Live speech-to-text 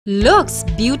Lux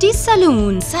Beauty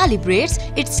Salon celebrates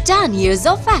its 10 years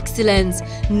of excellence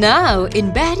now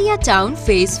in Bahria Town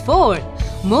Phase 4.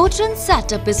 Modern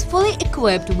setup is fully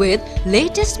equipped with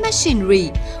latest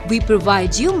machinery. We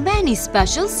provide you many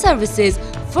special services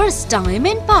first time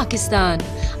in Pakistan.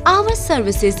 Our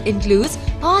services includes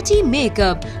party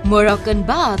makeup, Moroccan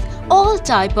bath, all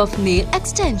type of nail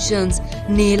extensions,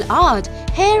 nail art,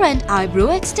 hair and eyebrow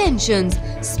extensions,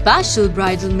 special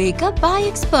bridal makeup by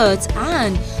experts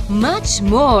and much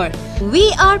more.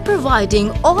 We are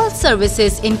providing all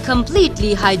services in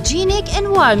completely hygienic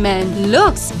environment.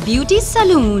 Lux Beauty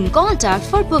Salon. Contact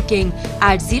for booking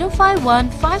at 051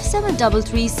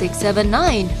 5733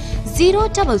 679,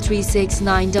 0336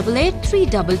 988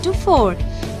 3224.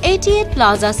 88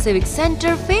 Plaza Civic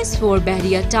Center, Phase 4,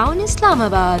 Bahria Town,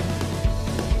 Islamabad.